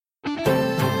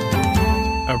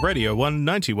A Radio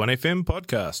 191 FM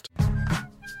podcast.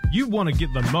 You want to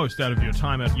get the most out of your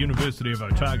time at University of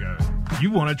Otago.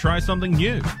 You want to try something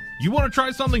new. You want to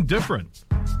try something different.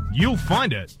 You'll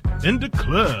find it in the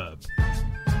club.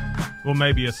 Or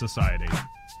maybe a society.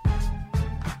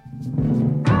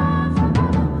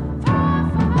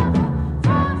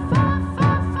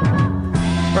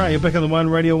 Right, you're back on the One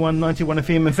Radio 191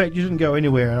 FM. In fact, you didn't go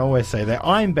anywhere. I always say that.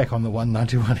 I'm back on the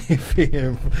 191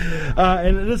 FM.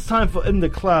 And it is time for In the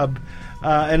Club.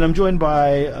 And I'm joined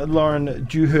by Lauren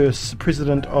Dewhurst,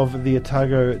 President of the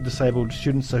Otago Disabled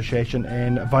Students Association,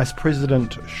 and Vice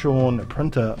President Sean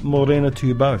Printer. Morena to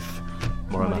you both.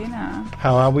 Morena.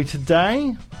 How are we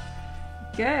today?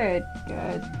 Good.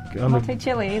 Not too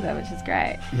chilly either, which is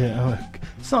great. Yeah,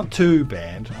 it's not too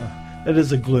bad. It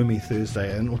is a gloomy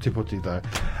Thursday in Otepoti though.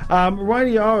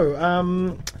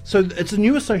 Rightio. So it's a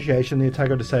new association, the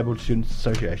Otago Disabled Students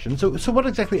Association. So what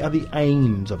exactly are the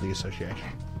aims of the association?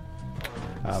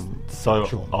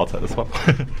 Sure. I'll take this one.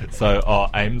 So our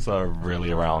aims are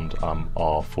really around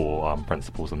our four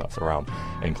principles, and that's around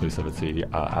inclusivity,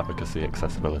 advocacy,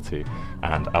 accessibility,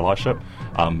 and allyship.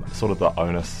 Sort of the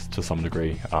onus to some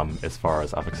degree as far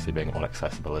as advocacy being on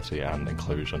accessibility and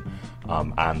inclusion,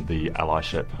 and the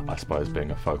allyship, I suppose, being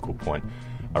a focal point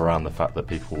around the fact that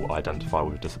people identify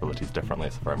with disabilities differently.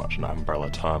 It's very much an umbrella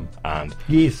term, and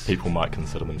yes, people might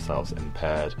consider themselves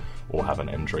impaired or have an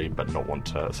injury but not want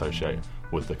to associate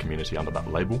with the community under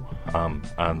that label.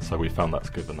 And so we found that's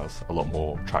given us a lot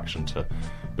more traction to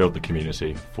build the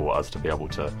community for us to be able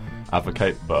to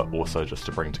advocate, but also just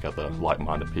to bring together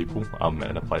like-minded people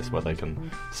in a place where they can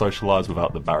socialise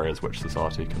without the barriers which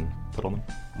society can put on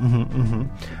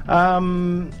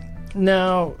them.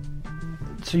 Now,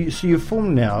 So you're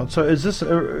formed now. So is this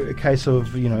a case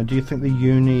of, do you think the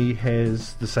uni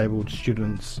has disabled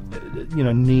students,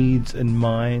 needs in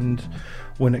mind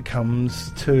when it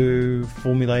comes to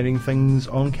formulating things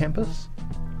on campus?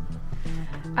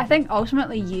 I think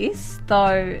ultimately yes,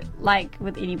 though like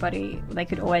with anybody, they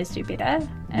could always do better.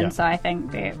 And so I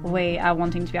think that we are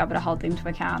wanting to be able to hold them to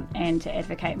account and to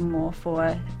advocate more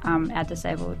for our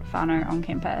disabled whānau on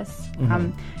campus.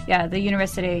 Mm-hmm. The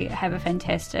university have a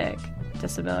fantastic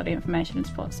disability information and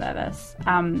support service,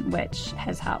 which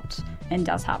has helped and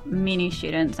does help many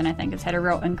students, and I think it's had a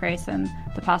real increase in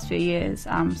the past few years.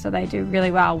 So they do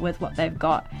really well with what they've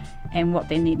got and what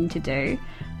they're needing to do.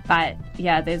 But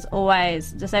there's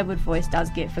always, disabled voice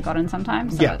does get forgotten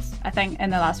sometimes. So I think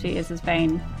in the last few years they've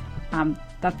been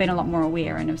a lot more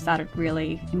aware and have started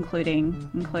really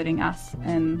including us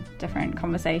in different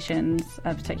conversations,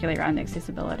 particularly around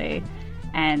accessibility,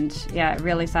 and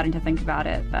really starting to think about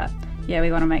it. But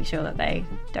we want to make sure that they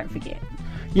don't forget.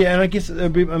 Yeah, and I guess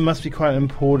it must be quite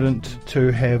important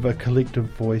to have a collective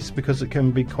voice, because it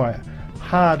can be quite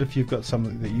hard if you've got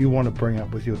something that you want to bring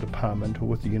up with your department or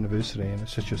with the university and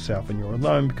it's just yourself and you're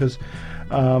alone, because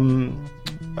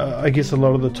I guess a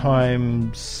lot of the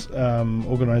times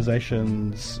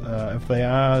organisations, if they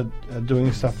are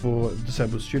doing stuff for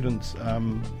disabled students,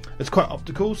 it's quite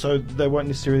optical, so they won't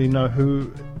necessarily know who,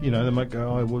 they might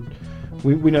go,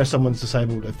 we know someone's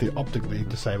disabled if they're optically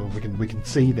disabled, we can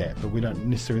see that, but we don't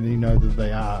necessarily know that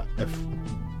they are if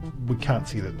we can't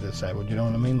see that they're disabled, you know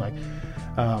what I mean? Like,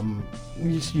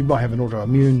 you might have an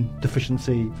autoimmune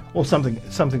deficiency or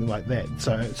something like that.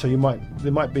 So there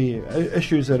might be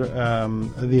issues that are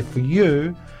there for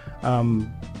you,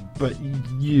 but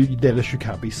that issue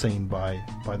can't be seen by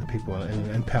the people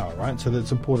in power, right? So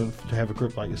it's important to have a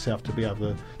group like yourself to be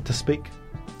able to speak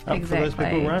up for those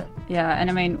people, right? Yeah, and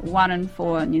I mean, 1 in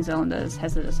 4 New Zealanders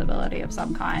has a disability of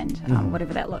some kind,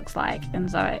 whatever that looks like, and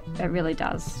so it really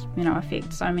does,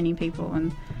 affect so many people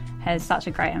and has such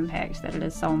a great impact that it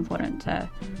is so important to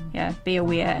be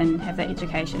aware and have that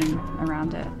education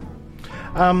around it.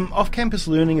 Off-campus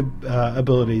learning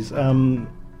abilities, something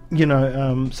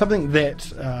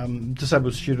that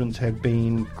disabled students have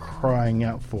been crying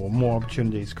out for, more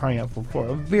opportunities, crying out for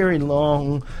a very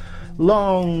long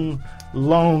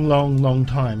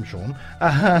time, Sean.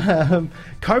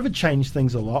 COVID changed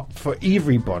things a lot for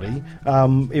everybody.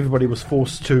 Everybody was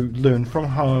forced to learn from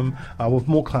home, with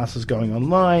more classes going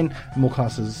online, more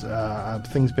classes,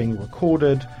 things being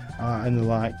recorded, and the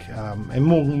like, and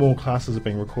more classes are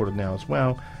being recorded now as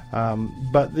well.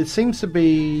 But things seem to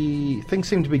be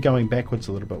going backwards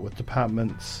a little bit with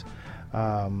departments,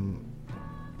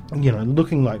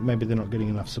 looking like maybe they're not getting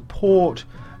enough support.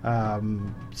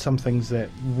 Some things that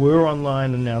were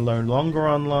online are now no longer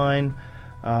online,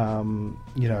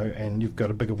 and you've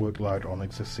got a bigger workload on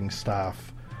existing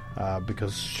staff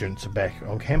because students are back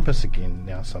on campus again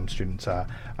now. Some students are.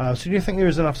 So do you think there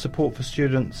is enough support for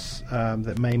students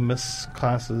that may miss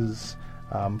classes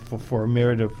for a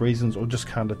myriad of reasons, or just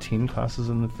can't attend classes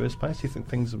in the first place? Do you think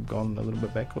things have gone a little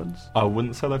bit backwards? I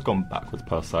wouldn't say they've gone backwards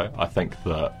per se. I think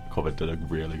that COVID did a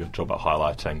really good job at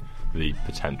highlighting the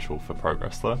potential for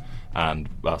progress there, and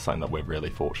something that we're really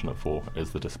fortunate for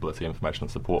is the Disability Information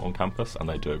and Support on campus, and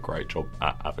they do a great job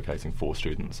at advocating for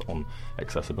students on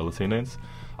accessibility needs.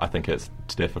 I think it's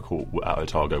difficult at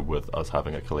Otago with us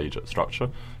having a collegiate structure,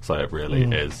 so it really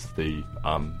is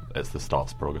it's the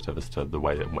staff's prerogative as to the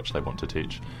way in which they want to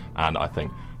teach, and I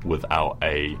think without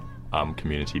a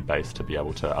community base to be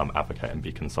able to advocate and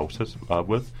be consulted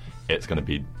with, it's going to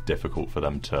be difficult for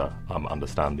them to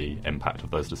understand the impact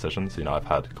of those decisions. You know, I've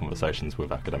had conversations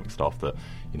with academic staff that,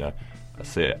 you know,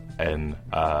 see it in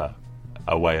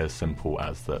a way as simple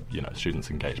as that, you know, students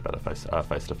engage better face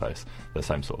to face. The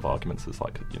same sort of arguments as,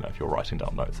 like, you know, if you're writing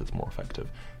down notes, it's more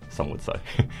effective, some would say.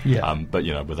 Yeah. But,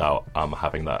 you know, without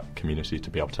having that community to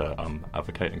be able to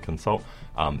advocate and consult,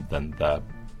 then they're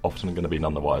often going to be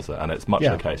none the wiser, and it's much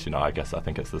the case. You know, I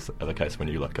think it's the case when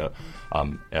you look at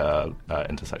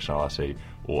intersectionality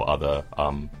or other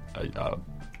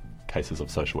cases of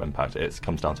social impact. It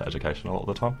comes down to education a lot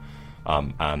of the time,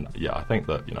 and yeah, I think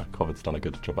that, you know, COVID's done a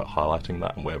good job at highlighting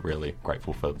that, and we're really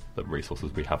grateful for the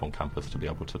resources we have on campus to be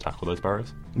able to tackle those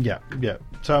barriers. Yeah.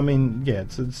 So I mean, yeah,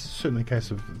 it's certainly a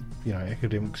case of, you know,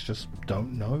 academics just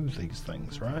don't know these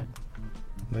things, right?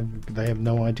 They have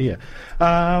no idea.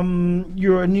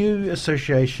 You're a new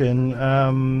association.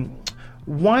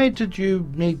 Why did you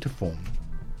need to form?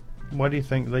 Why do you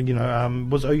think that, you know,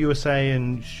 was OUSA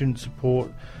and student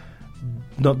support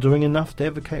not doing enough to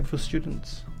advocate for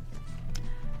students?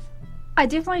 I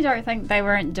definitely don't think they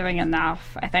weren't doing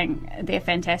enough. I think they're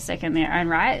fantastic in their own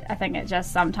right. I think it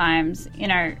just sometimes, you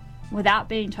know, without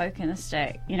being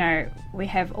tokenistic, you know, we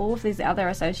have all of these other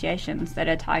associations that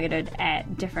are targeted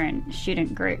at different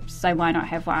student groups, so why not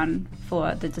have one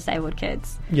for the disabled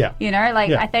kids? Yeah. You know,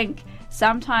 like, I think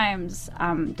sometimes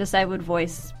disabled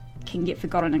voice can get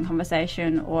forgotten in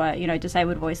conversation, or, you know,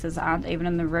 disabled voices aren't even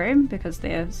in the room because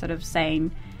they're sort of seen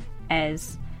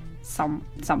as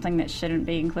something that shouldn't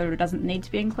be included or doesn't need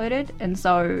to be included. And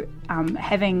so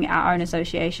having our own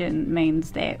association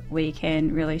means that we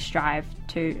can really strive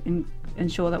to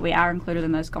ensure that we are included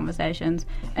in those conversations,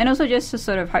 and also just to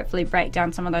sort of hopefully break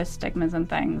down some of those stigmas and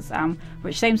things,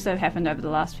 which seems to have happened over the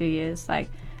last few years. Like,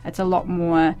 it's a lot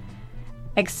more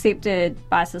accepted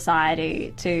by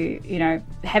society to, you know,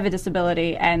 have a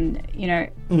disability, and, you know,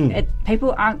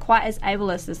 people aren't quite as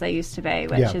ableist as they used to be,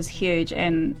 which is huge.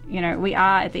 And, you know, we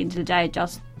are at the end of the day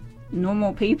just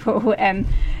normal people, and,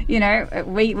 you know,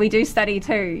 we do study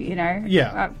too, you know.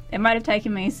 It might have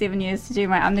taken me 7 years to do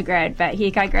my undergrad, but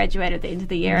heck, I graduated at the end of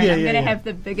the year, and I'm going to have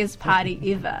the biggest party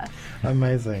ever.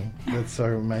 Amazing. That's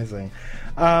so amazing.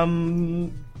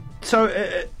 So,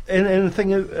 and the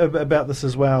thing about this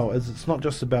as well is it's not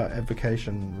just about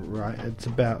advocation, right? It's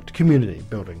about community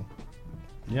building.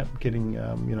 Yep, getting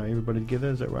you know, everybody together.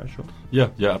 Is that right, Sean? Yeah,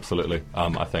 absolutely.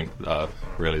 I think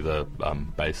really the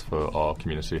base for our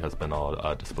community has been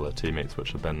our disability meets,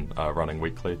 which have been running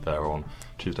weekly. They're on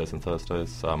Tuesdays and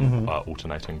Thursdays,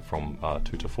 alternating from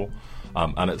 2 to 4.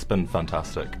 And it's been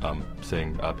fantastic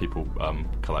seeing people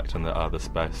collect in the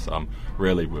space,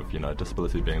 really with, you know,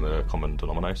 disability being the common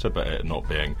denominator, but it not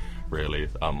being really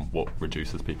what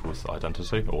reduces people's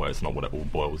identity, or it's not what it all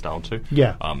boils down to.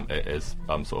 It is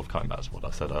sort of coming back to what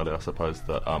I said earlier, I suppose,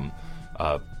 that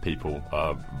people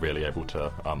are really able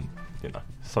to you know,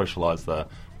 socialise there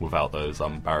without those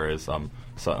barriers.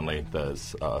 Certainly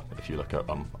there's, if you look at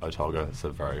Otago, it's a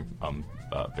very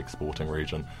big sporting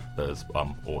region. There's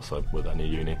also, with any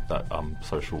uni, that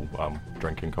social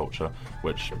drinking culture,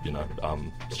 which, you know,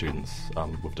 students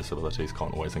with disabilities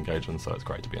can't always engage in, so it's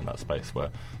great to be in that space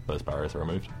where those barriers are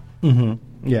removed.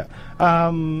 Yeah.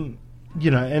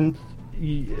 You know, and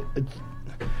it's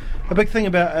a big thing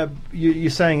about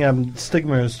you're saying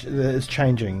stigma is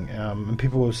changing, and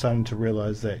people are starting to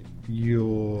realise that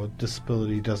your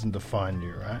disability doesn't define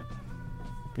you, right?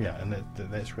 Yeah, and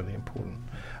that's really important.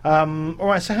 All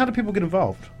right, so how do people get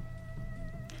involved?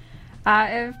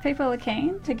 If people are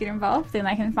keen to get involved, then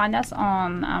they can find us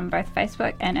on both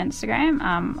Facebook and Instagram.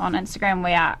 On Instagram,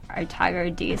 we are Otago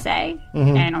DSA,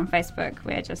 and on Facebook,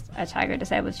 we're just Otago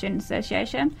Disabled Students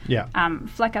Association. Yeah.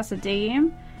 Flick us a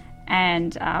DM,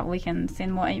 and we can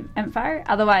send more info.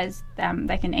 Otherwise,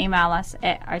 they can email us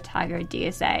at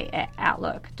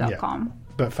otagodsa@outlook.com. Yeah.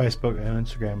 But Facebook and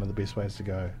Instagram are the best ways to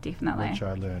go. Definitely. Which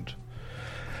I learned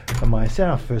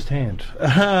myself firsthand.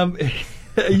 Are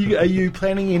you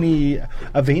planning any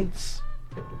events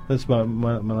That's my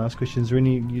last question. Is there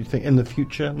any you think in the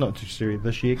future, not necessarily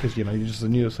this year, because you're just a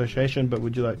new association, but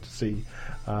would you like to see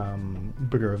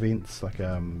bigger events like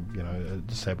a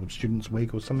Disabled Students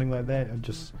Week or something like that? Or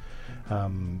just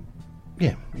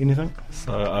anything?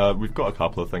 So we've got a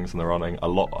couple of things in the running. A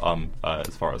lot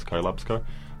as far as collabs go.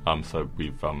 So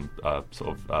we've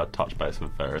touched base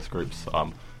with various groups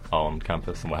on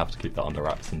campus, and we'll have to keep that under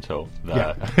wraps until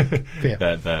they're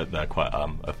they're quite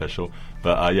official.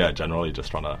 But generally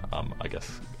just trying to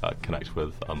connect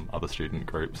with other student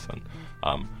groups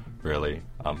and really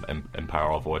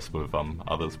empower our voice with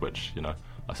others, which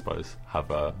I suppose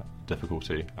have a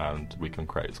difficulty, and we can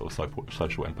create sort of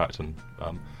social impact and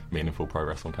meaningful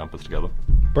progress on campus together.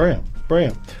 Brilliant.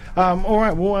 All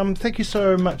right, well, thank you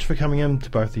so much for coming in to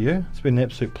both of you. It's been an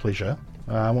absolute pleasure.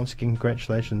 Once again,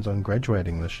 congratulations on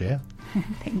graduating this year.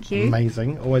 Thank you.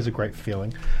 Amazing. Always a great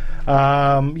feeling.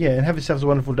 And have yourselves a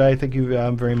wonderful day. Thank you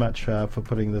very much for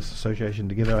putting this association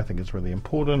together. I think it's really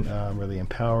important, really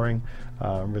empowering,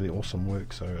 really awesome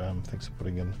work. So thanks for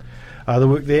putting in the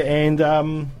work there. And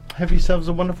have yourselves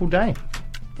a wonderful day.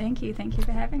 Thank you. Thank you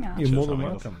for having us. You're more than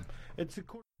welcome.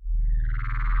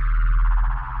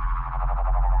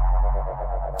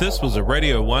 This was a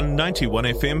Radio 191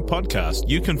 FM podcast.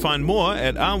 You can find more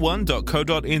at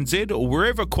r1.co.nz or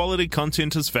wherever quality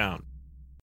content is found.